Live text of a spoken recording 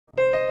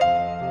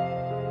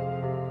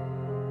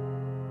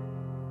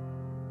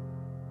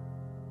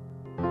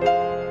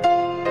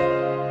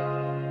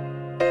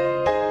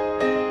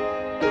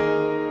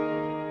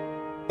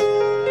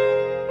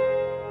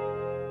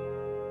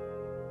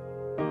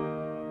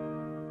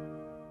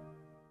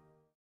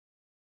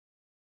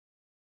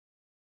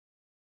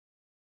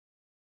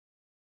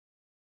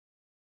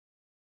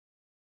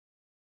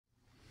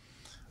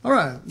All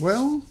right,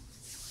 well,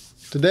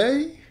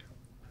 today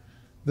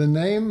the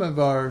name of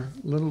our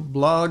little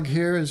blog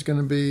here is going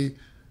to be,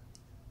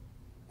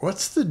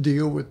 What's the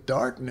Deal with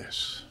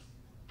Darkness?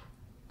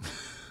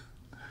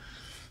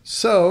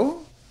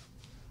 So,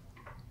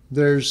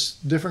 there's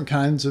different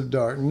kinds of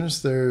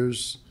darkness.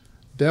 There's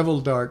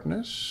devil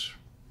darkness.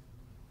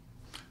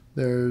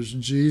 There's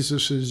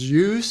Jesus's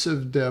use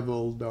of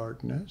devil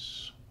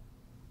darkness.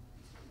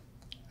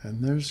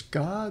 And there's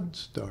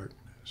God's darkness.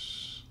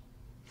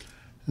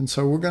 And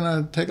so we're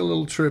going to take a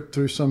little trip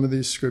through some of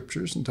these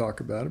scriptures and talk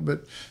about it.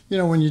 But,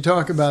 when you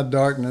talk about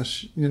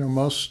darkness,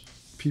 most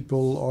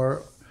people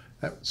are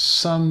at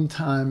some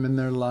time in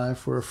their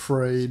life were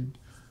afraid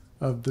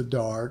of the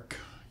dark,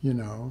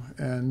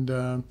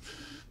 and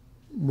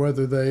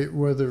whether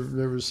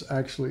there was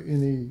actually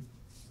any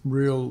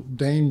real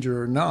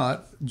danger or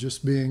not,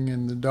 just being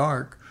in the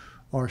dark,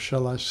 or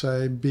shall I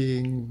say,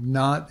 being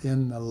not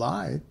in the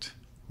light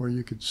where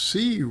you could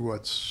see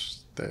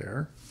what's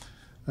there,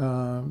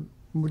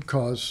 would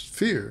cause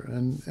fear.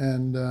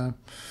 And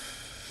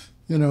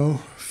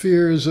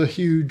fear is a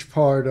huge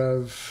part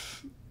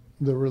of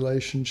the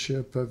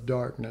relationship of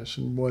darkness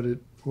and what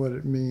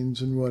it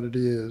means and what it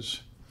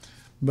is.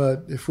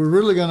 But if we're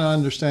really going to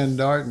understand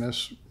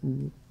darkness,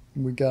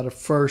 we got to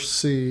first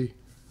see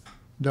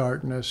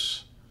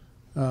darkness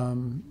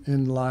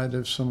in light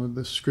of some of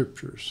the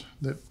scriptures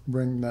that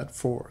bring that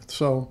forth.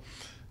 So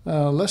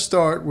let's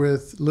start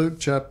with Luke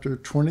chapter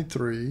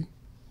 23.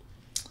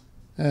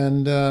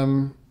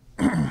 And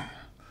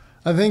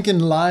I think in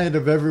light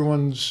of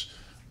everyone's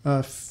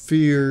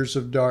fears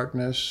of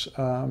darkness,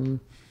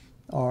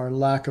 or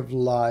lack of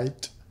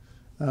light,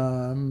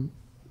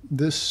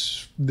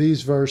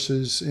 these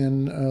verses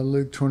in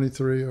Luke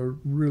 23 are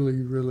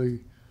really,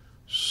 really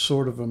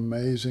sort of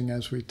amazing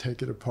as we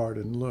take it apart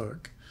and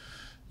look.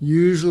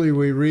 Usually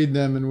we read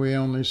them and we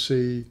only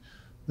see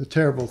the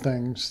terrible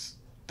things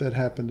that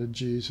happened to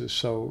Jesus,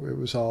 so it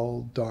was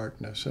all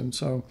darkness. And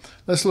so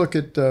let's look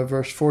at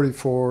verse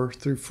 44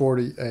 through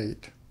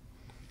 48.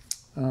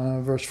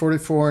 Verse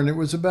 44, and it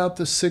was about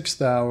the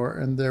 6th hour,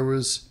 and there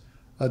was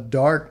a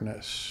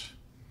darkness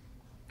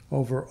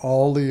over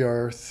all the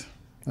earth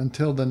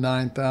until the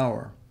 9th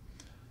hour,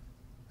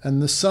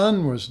 and the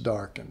sun was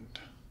darkened.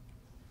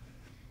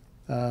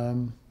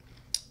 And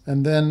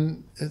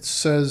then it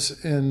says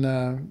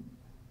in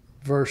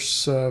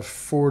verse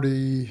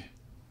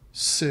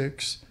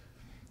 46,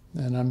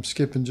 and I'm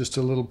skipping just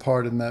a little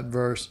part in that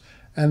verse,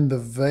 and the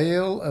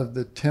veil of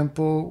the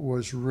temple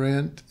was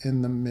rent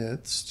in the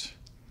midst.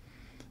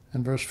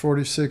 And verse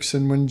 46,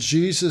 and when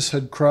Jesus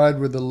had cried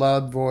with a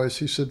loud voice,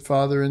 he said,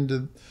 Father,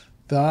 into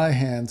thy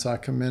hands I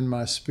commend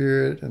my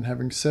spirit. And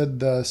having said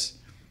thus,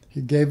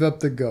 he gave up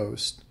the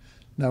ghost.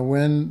 Now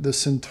when the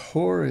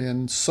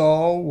centurion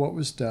saw what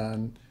was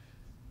done,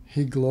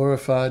 he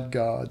glorified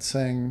God,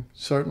 saying,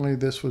 Certainly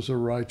this was a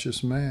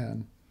righteous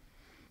man.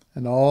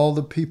 And all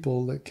the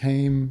people that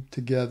came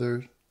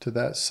together to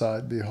that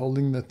sight,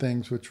 beholding the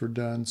things which were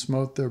done,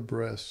 smote their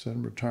breasts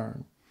and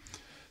returned.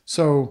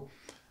 So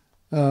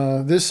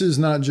this is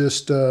not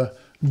just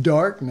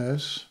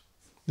darkness.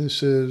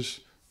 This is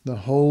the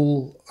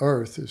whole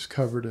earth is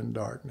covered in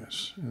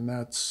darkness, and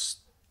that's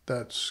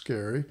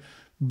scary.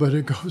 But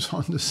it goes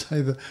on to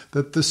say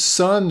that the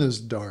sun is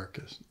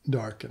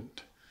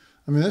darkened.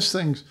 I mean, this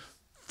thing's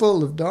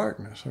full of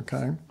darkness,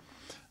 okay?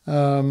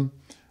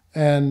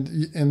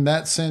 And in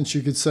that sense,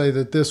 you could say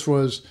that this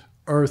was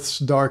Earth's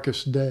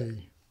darkest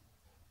day.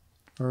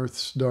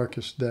 Earth's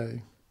darkest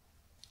day.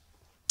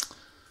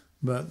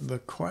 But the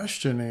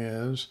question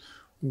is,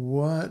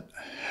 what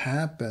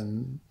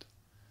happened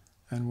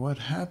and what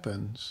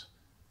happens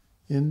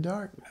in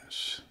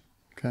darkness?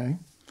 Okay?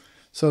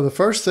 So the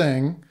first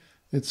thing,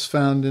 it's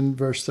found in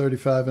verse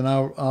 35, and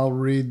I'll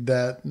read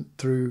that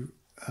through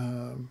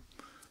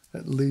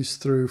at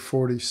least through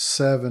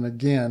 47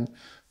 again,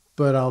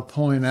 but I'll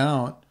point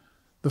out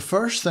the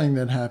first thing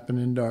that happened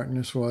in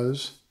darkness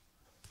was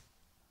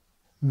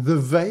the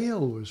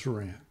veil was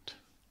rent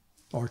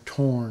or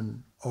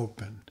torn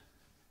open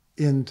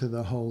into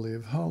the Holy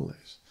of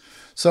Holies.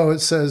 So it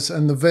says,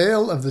 and the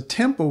veil of the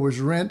temple was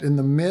rent in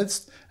the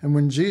midst, and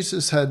when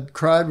Jesus had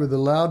cried with a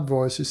loud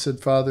voice, he said,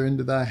 Father,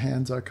 into thy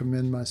hands I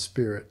commend my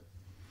spirit.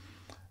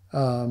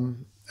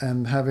 And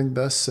having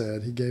thus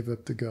said, he gave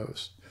up the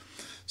ghost.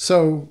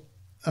 So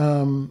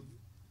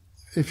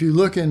if you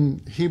look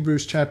in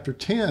Hebrews chapter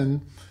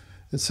 10,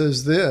 it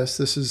says this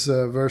is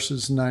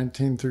verses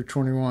 19 through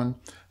 21.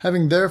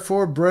 Having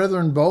therefore,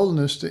 brethren,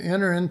 boldness to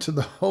enter into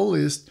the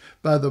holiest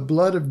by the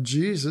blood of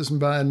Jesus and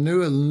by a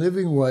new and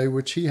living way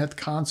which he hath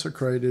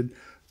consecrated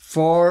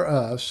for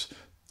us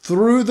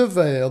through the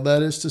veil,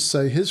 that is to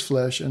say, his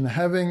flesh, and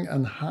having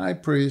an high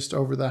priest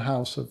over the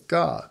house of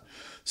God.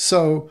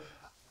 So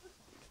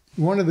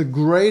one of the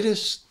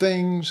greatest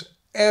things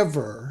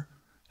ever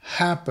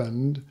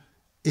happened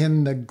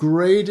in the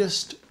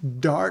greatest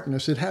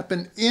darkness. It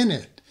happened in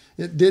it.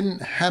 It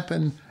didn't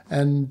happen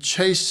and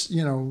chase,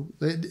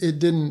 it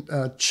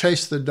didn't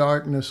chase the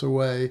darkness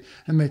away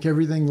and make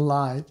everything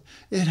light.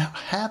 It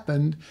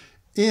happened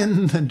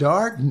in the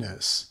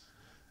darkness.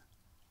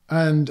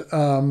 And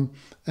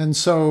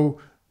so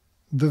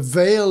the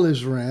veil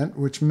is rent,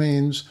 which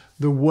means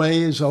the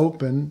way is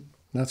open.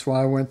 That's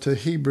why I went to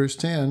Hebrews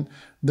 10,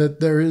 that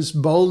there is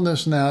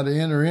boldness now to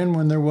enter in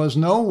when there was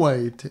no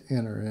way to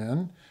enter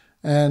in.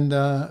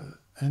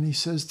 And he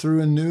says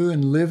through a new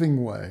and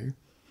living way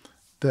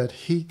that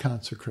he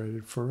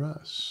consecrated for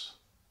us.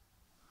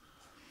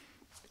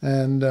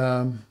 And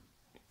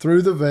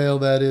through the veil,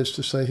 that is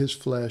to say his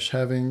flesh,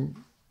 having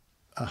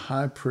a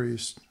high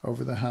priest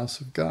over the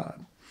house of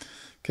God.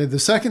 Okay, the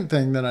second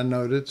thing that I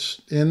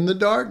noticed in the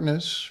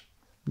darkness,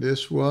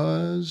 this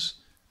was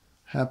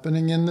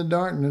happening in the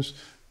darkness,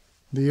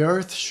 the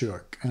earth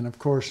shook. And of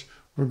course,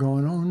 we're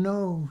going, oh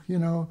no,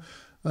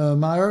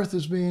 my earth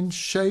is being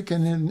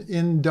shaken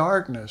in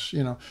darkness.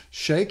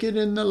 Shake it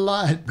in the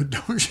light, but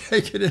don't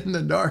shake it in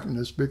the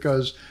darkness,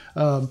 because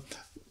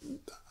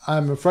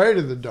I'm afraid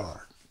of the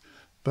dark.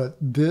 But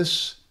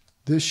this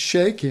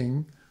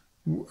shaking,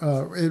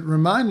 it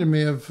reminded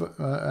me of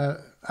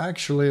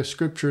actually a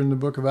scripture in the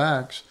book of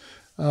Acts.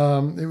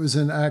 It was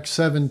in Acts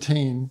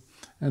 17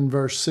 and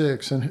verse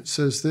 6, and it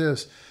says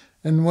this,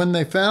 "And when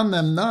they found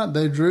them not,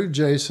 they drew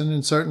Jason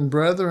and certain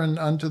brethren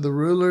unto the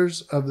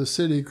rulers of the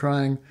city,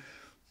 crying,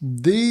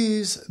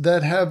 These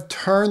that have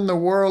turned the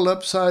world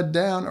upside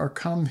down are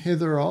come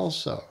hither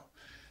also."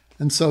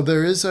 And so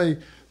there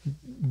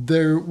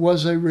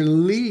was a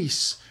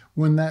release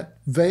when that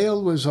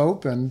veil was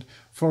opened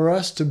for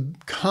us to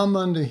come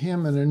unto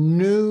him in a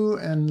new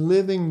and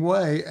living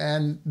way.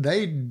 And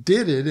they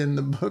did it in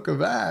the book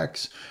of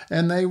Acts,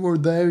 and they were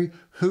they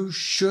who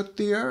shook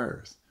the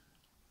earth.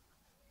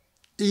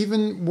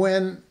 Even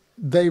when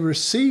they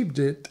received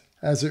it,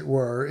 as it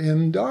were,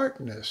 in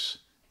darkness,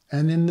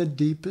 and in the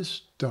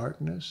deepest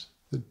darkness,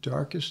 the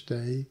darkest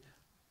day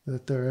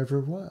that there ever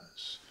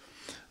was.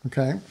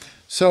 Okay,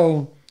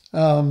 so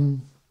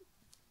the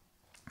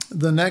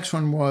next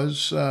one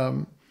was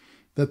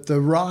that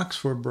the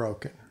rocks were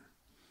broken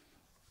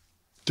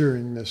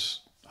during this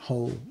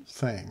whole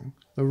thing.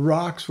 The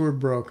rocks were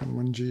broken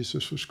when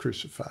Jesus was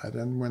crucified,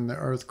 and when the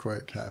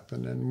earthquake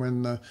happened, and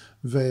when the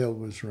veil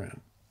was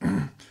rent.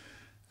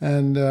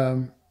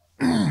 And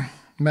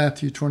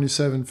Matthew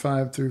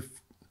 27:5 through,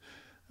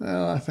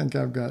 I think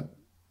I've got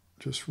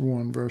just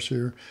one verse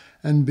here.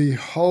 "And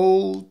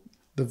behold,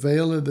 the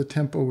veil of the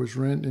temple was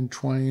rent in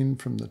twain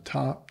from the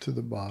top to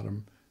the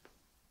bottom,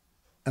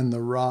 and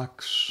the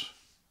rocks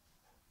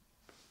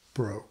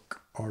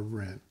broke," or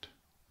rent.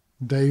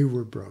 They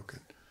were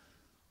broken.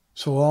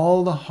 So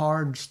all the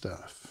hard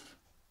stuff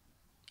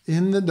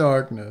in the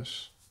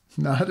darkness,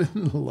 not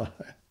in the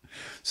light.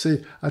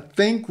 See, I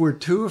think we're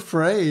too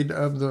afraid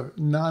of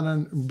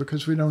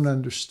because we don't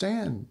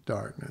understand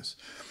darkness.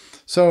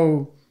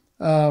 So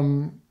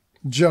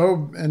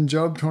Job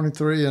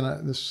 23,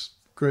 and this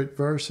great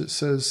verse, it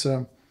says,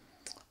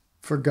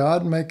 "For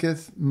God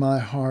maketh my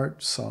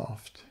heart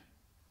soft,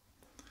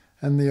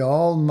 and the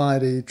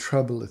Almighty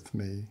troubleth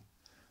me,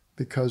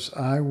 because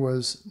I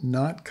was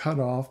not cut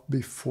off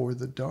before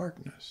the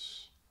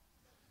darkness,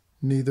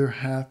 neither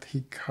hath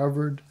he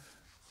covered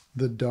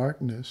the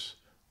darkness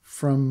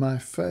from my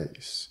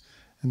face."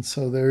 And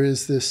so there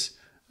is this,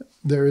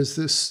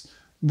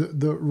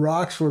 the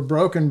rocks were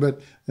broken,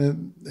 but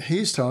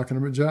he's talking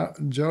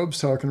about, Job's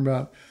talking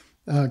about,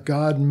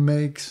 God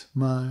makes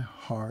my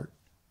heart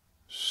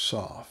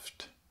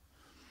soft.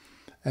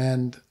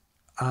 And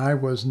I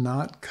was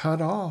not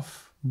cut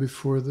off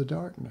before the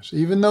darkness,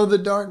 even though the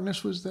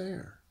darkness was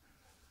there,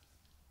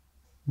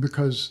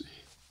 because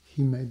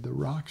he made the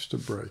rocks to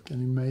break,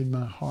 and he made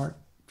my heart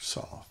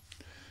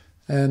soft.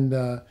 And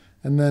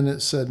then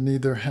it said,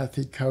 "Neither hath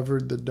he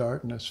covered the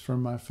darkness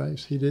from my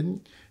face." He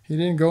didn't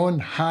go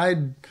and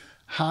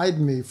hide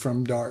me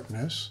from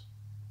darkness.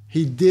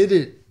 He did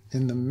it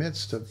in the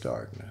midst of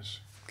darkness.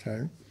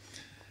 Okay,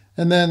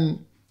 and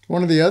then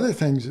one of the other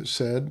things it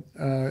said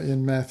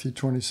in Matthew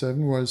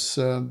 27 was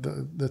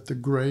that the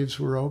graves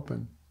were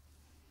open.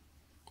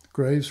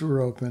 Graves were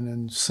open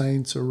and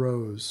saints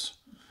arose.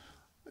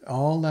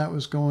 All that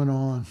was going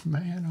on.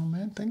 Man, oh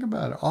man, think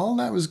about it. All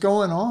that was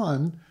going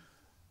on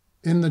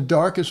in the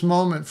darkest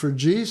moment for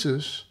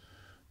Jesus,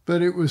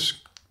 but it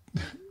was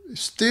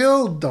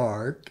still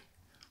dark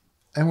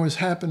and was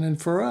happening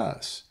for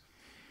us.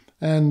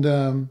 And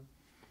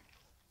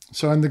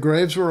and the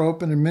graves were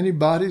open, and many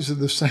bodies of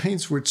the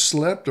saints which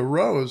slept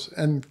arose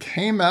and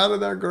came out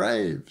of their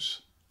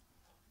graves.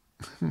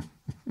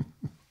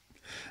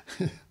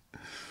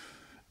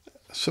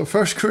 So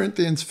 1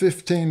 Corinthians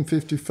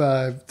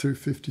 15:55 through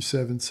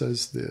 57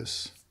 says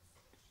this,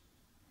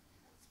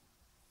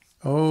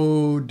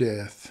 "O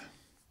death,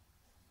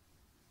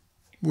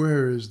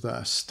 where is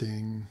thy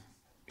sting?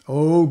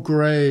 O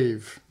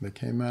grave," they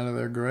came out of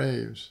their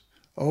graves.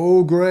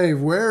 "O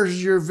grave,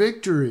 where's your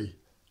victory?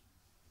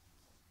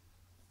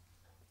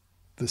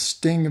 The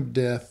sting of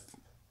death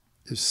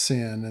is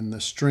sin, and the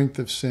strength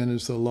of sin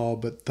is the law.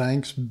 But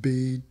thanks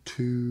be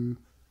to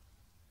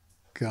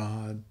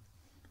God,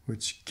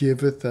 which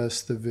giveth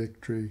us the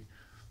victory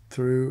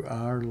through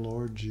our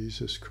Lord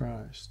Jesus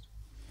Christ."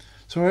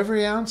 So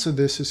every ounce of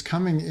this is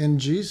coming in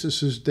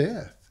Jesus'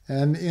 death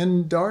and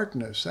in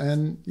darkness,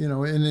 and in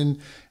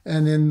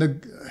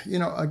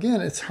the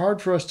again, it's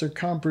hard for us to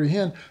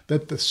comprehend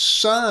that the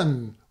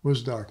sun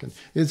was darkened.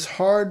 It's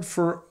hard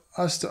for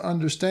us to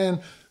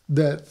understand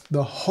that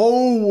the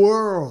whole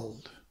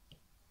world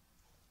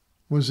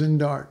was in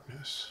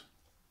darkness.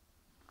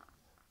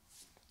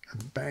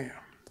 And bam,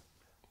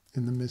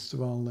 in the midst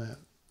of all that,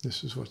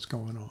 this is what's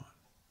going on.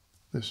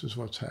 This is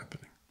what's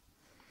happening.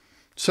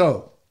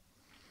 So,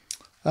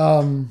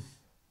 I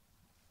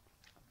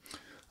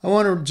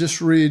want to just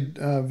read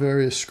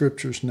various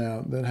scriptures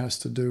now that has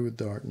to do with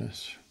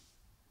darkness.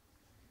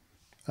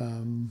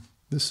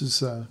 This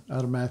is out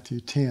of Matthew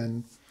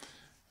 10,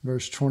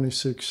 verse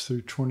 26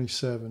 through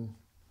 27.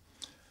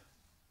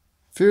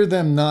 Fear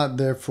them not,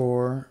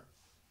 therefore,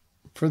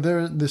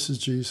 this is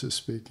Jesus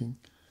speaking,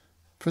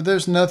 for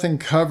there's nothing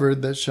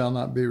covered that shall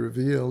not be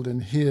revealed,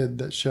 and hid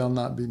that shall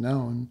not be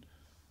known.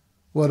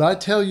 What I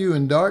tell you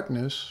in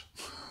darkness,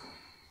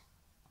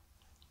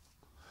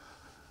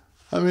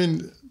 I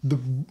mean,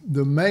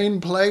 the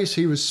main place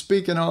he was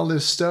speaking all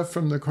this stuff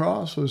from the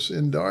cross was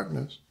in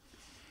darkness.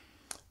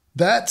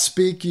 That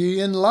speak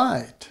ye in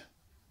light,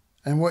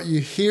 and what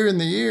you hear in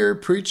the ear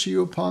preach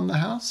you upon the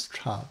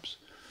housetops.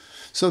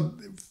 So,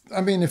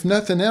 I mean, if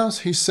nothing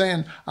else, he's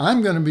saying,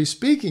 I'm going to be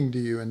speaking to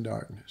you in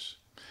darkness.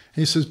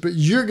 He says, but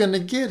you're going to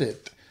get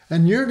it,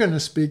 and you're going to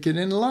speak it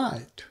in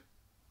light.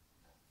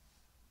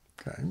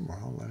 Okay,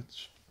 well, that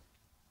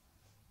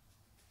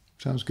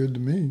sounds good to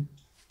me.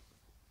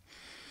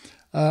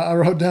 I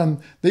wrote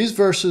down, these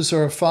verses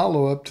are a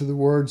follow-up to the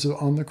words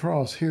on the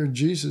cross. Here,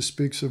 Jesus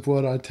speaks of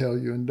what I tell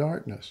you in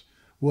darkness.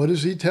 What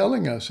is he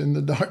telling us in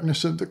the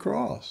darkness of the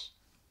cross?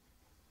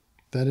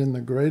 That in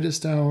the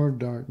greatest hour of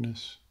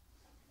darkness,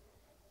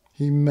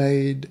 he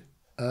made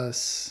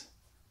us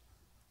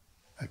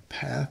a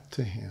path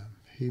to him.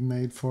 He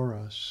made for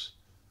us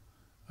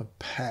a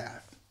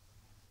path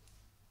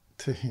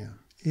to him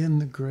in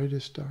the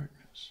greatest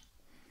darkness.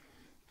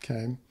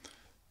 Okay,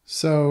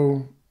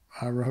 so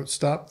I wrote,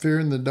 stop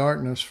fearing the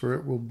darkness, for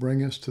it will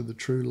bring us to the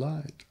true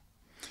light.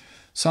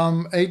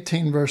 Psalm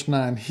 18, verse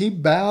 9, he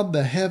bowed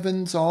the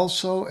heavens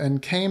also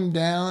and came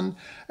down,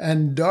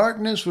 and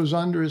darkness was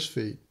under his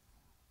feet.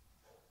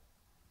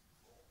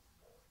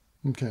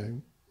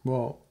 Okay,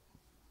 well,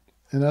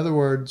 in other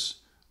words,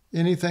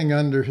 anything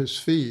under his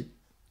feet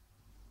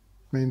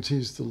means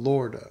he's the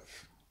Lord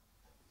of.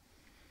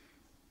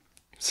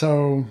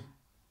 So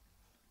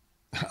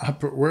I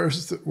put,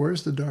 where's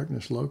the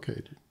darkness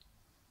located?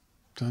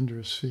 It's under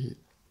his feet.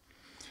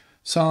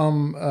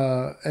 Psalm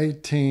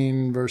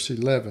 18, verse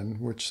 11,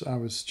 which I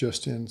was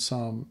just in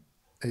Psalm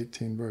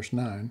 18, verse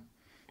 9.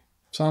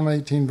 Psalm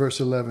 18,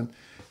 verse 11,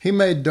 he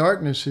made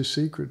darkness his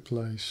secret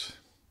place,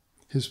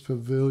 his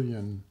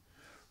pavilion.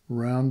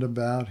 Round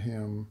about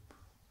him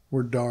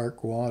were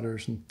dark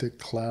waters and thick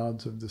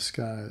clouds of the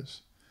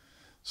skies.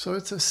 So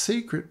it's a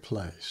secret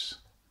place.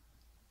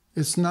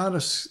 It's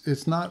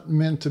not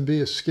meant to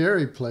be a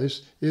scary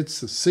place. It's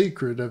the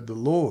secret of the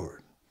Lord.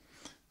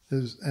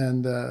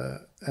 And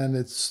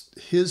it's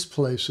his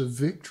place of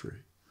victory.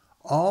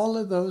 All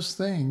of those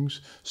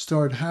things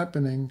start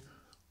happening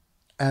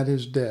at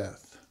his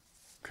death,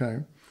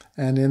 okay,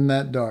 and in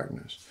that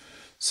darkness.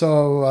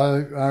 So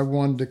I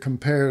wanted to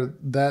compare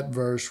that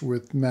verse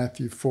with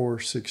Matthew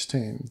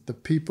 4:16. The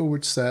people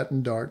which sat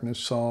in darkness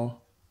saw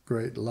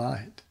great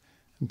light,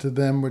 and to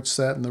them which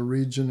sat in the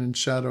region and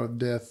shadow of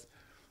death,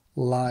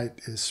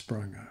 light is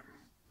sprung up.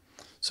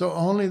 So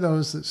only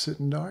those that sit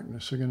in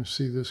darkness are going to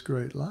see this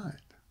great light.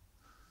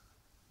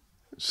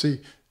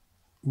 See,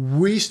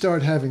 we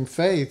start having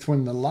faith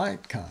when the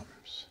light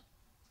comes.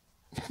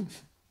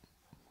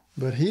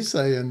 But he's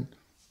saying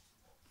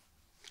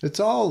it's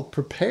all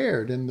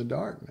prepared in the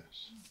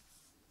darkness.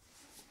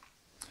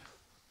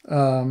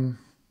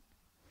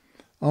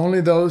 Only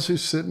those who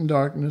sit in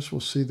darkness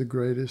will see the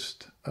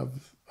greatest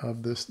of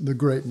this, the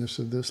greatness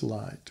of this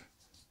light,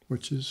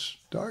 which is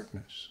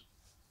darkness.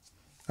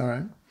 All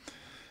right.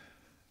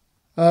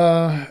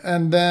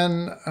 And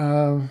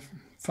then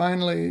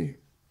finally,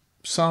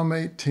 Psalm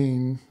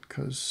 18,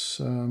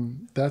 because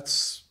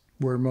that's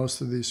where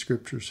most of these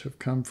scriptures have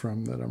come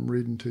from that I'm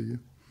reading to you.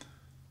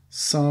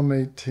 Psalm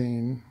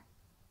 18,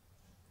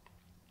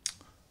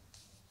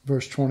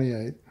 verse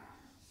 28.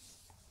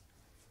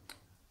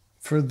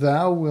 For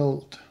thou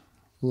wilt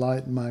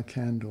light my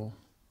candle.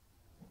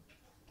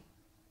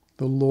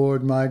 The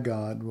Lord my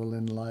God will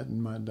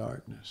enlighten my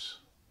darkness.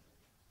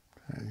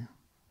 Okay.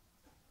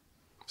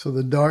 So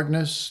the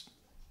darkness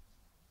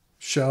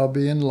shall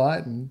be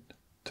enlightened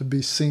to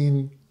be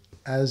seen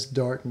as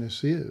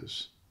darkness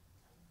is.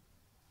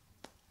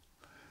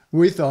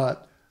 We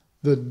thought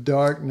the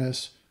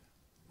darkness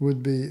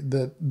would be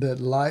that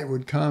light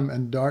would come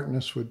and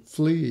darkness would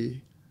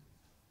flee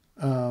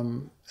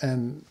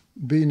and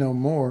be no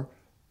more.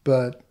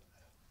 But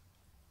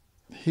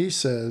he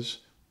says,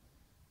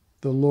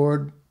 the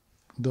Lord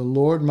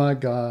my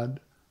God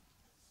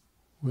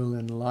will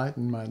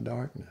enlighten my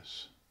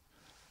darkness.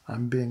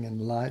 I'm being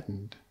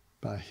enlightened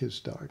by his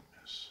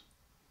darkness.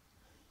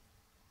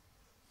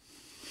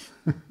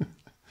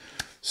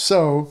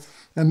 So,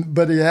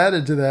 but he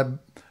added to that,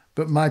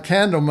 but my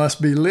candle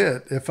must be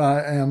lit if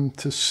I am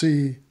to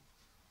see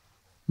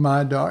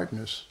my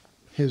darkness,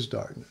 his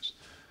darkness.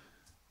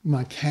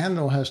 My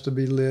candle has to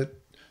be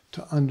lit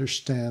to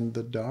understand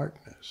the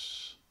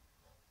darkness.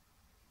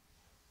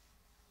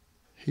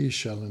 He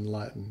shall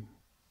enlighten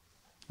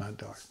my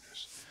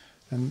darkness.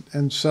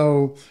 And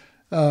so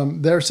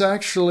there's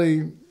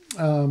actually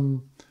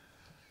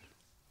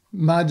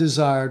my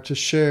desire to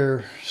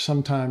share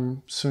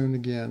sometime soon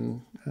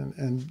again.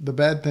 And the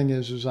bad thing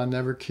is I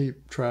never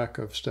keep track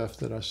of stuff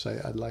that I say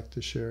I'd like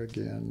to share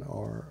again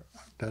or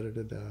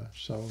da-da-da-da.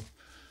 So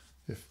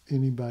if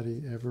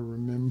anybody ever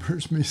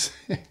remembers me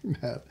saying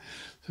that,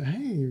 say,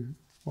 hey,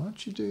 why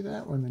don't you do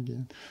that one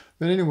again?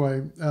 But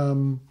anyway,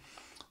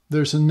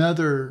 there's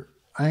another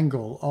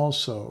angle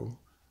also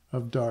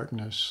of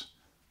darkness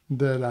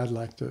that I'd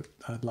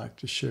like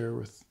to share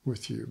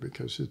with you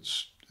because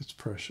it's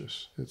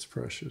precious. It's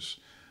precious.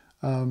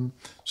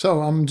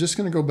 So I'm just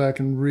going to go back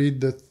and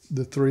read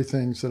the three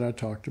things that I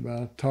talked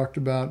about. I talked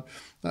about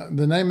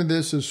the name of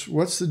this is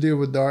What's the Deal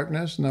with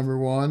Darkness? Number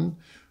one,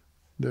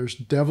 there's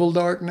devil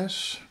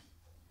darkness.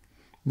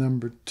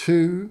 Number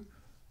two,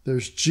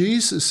 there's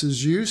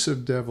Jesus's use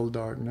of devil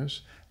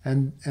darkness.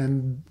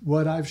 And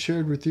what I've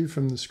shared with you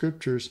from the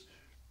scriptures,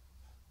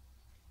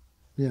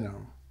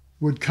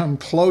 would come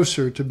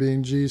closer to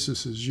being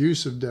Jesus's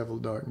use of devil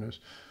darkness.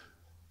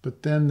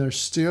 But then there's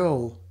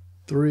still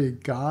three,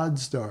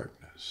 God's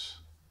darkness.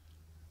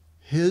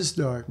 His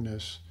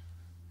darkness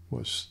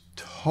was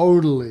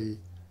totally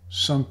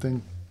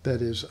something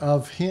that is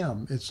of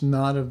him. It's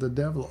not of the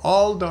devil.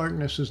 All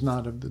darkness is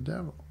not of the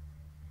devil.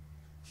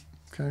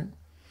 Okay?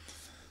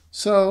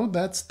 So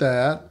that's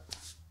that.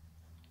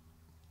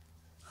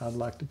 I'd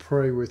like to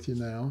pray with you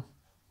now.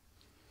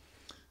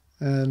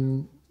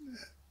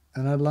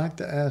 And I'd like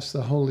to ask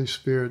the Holy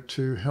Spirit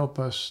to help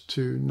us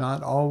to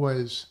not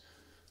always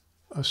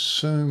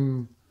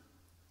assume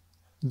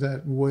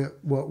that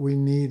what we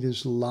need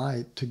is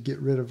light to get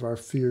rid of our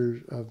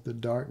fear of the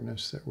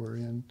darkness that we're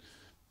in,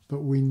 but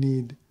we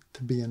need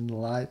to be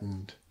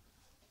enlightened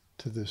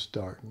to this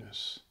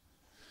darkness.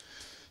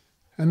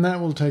 And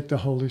that will take the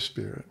Holy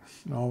Spirit.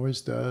 It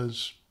always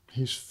does.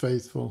 He's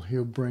faithful.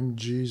 He'll bring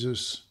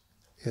Jesus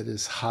at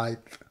his height,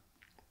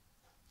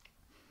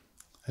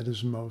 at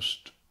his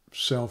most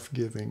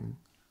self-giving,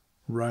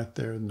 right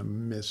there in the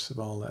midst of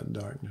all that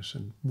darkness,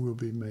 and we'll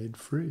be made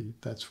free.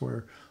 That's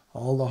where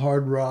all the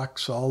hard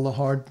rocks, all the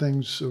hard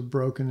things are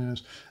broken in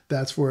us.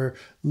 That's where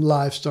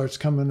life starts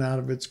coming out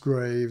of its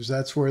graves.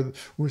 That's where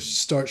we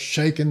start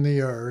shaking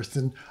the earth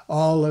and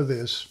all of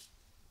this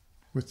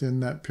within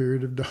that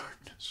period of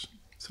darkness.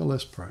 So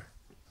let's pray.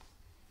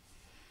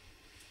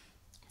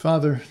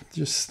 Father,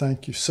 just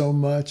thank you so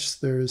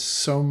much. There is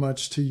so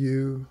much to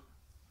you.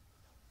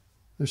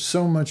 There's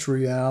so much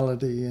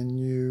reality in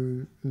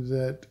you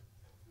that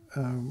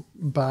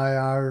by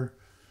our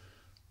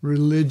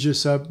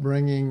religious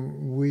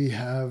upbringing, we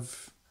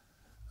have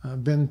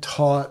been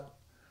taught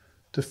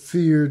to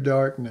fear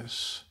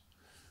darkness,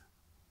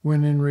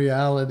 when in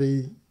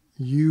reality,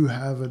 you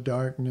have a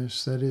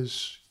darkness that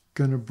is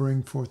going to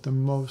bring forth the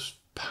most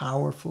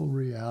powerful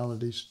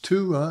realities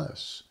to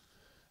us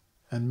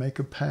and make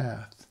a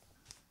path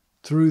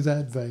through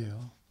that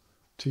veil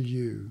to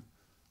you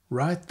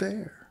right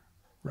there,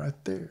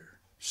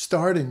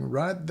 starting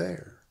right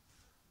there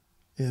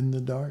in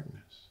the darkness.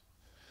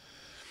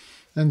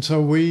 And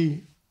so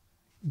we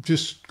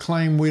just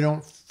claim we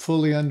don't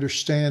fully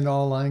understand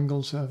all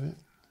angles of it,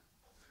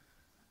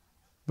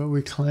 but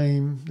we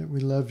claim that we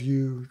love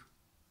you.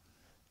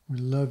 We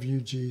love you,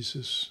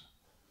 Jesus.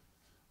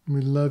 We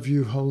love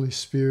you, Holy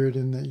Spirit,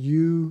 and that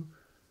you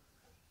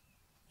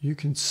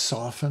can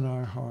soften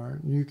our heart.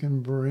 You can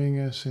bring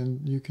us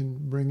in. You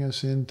can bring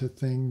us into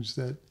things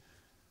that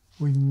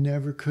we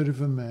never could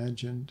have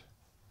imagined.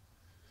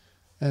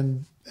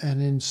 And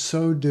in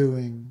so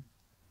doing,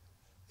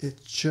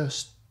 it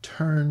just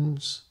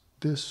turns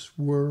this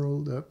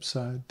world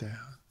upside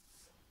down.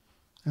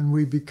 And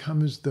we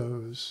become as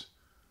those,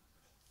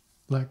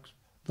 like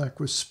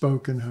was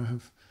spoken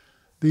of.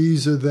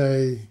 These are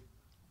they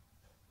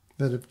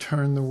that have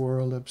turned the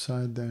world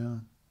upside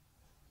down.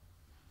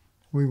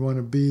 We want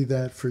to be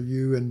that for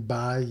you, and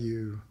by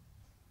you,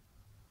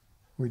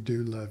 we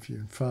do love you.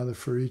 And Father,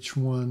 for each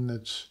one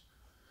that's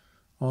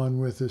on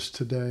with us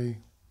today,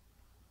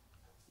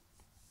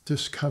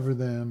 just cover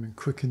them and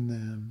quicken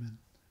them and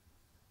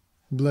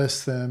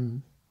bless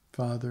them,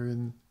 Father,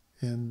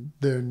 in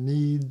their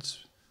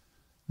needs,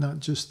 not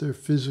just their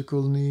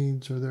physical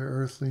needs or their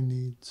earthly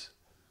needs,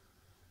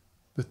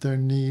 but their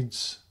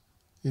needs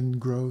in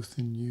growth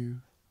in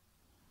you.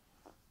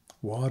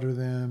 Water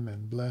them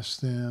and bless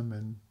them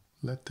and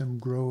let them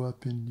grow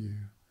up in you.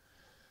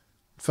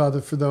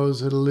 Father, for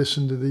those that will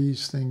listen to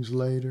these things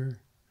later,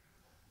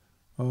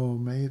 oh,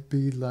 may it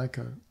be like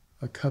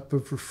a cup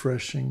of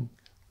refreshing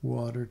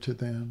water to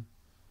them.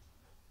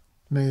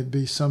 May it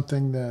be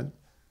something that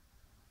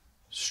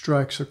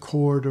strikes a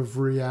chord of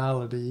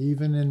reality,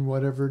 even in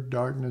whatever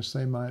darkness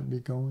they might be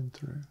going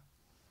through.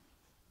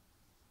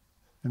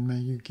 And may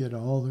you get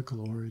all the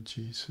glory,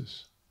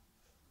 Jesus.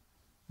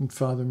 And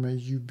Father, may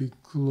you be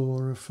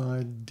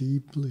glorified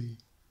deeply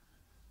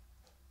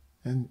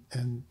and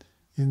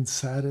in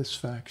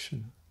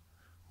satisfaction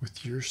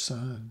with your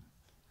Son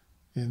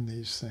in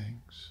these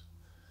things.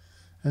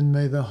 And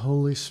may the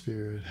Holy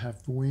Spirit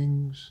have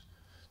wings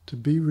to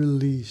be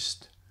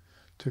released,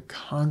 to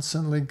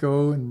constantly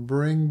go and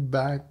bring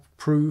back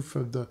proof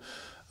of the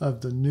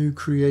new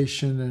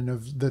creation and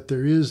of that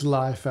there is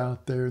life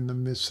out there in the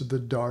midst of the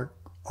dark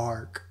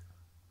ark.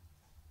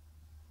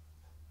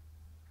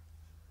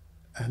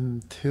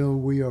 Until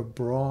we are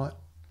brought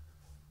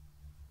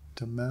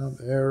to Mount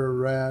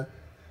Ararat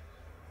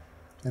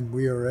and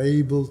we are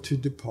able to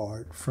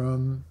depart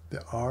from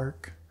the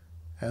ark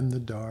and the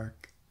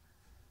dark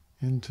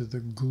into the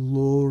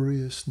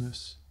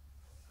gloriousness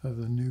of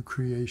the new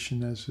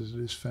creation as it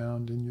is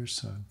found in your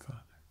Son, Father.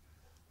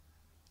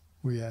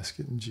 We ask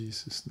it in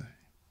Jesus' name.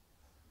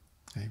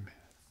 Amen.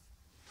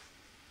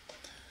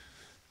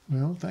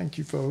 Well, thank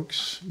you,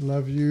 folks.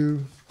 Love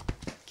you.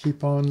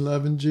 Keep on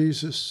loving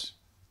Jesus.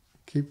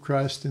 Keep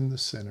Christ in the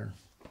center.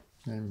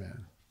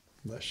 Amen.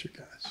 Bless you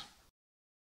guys.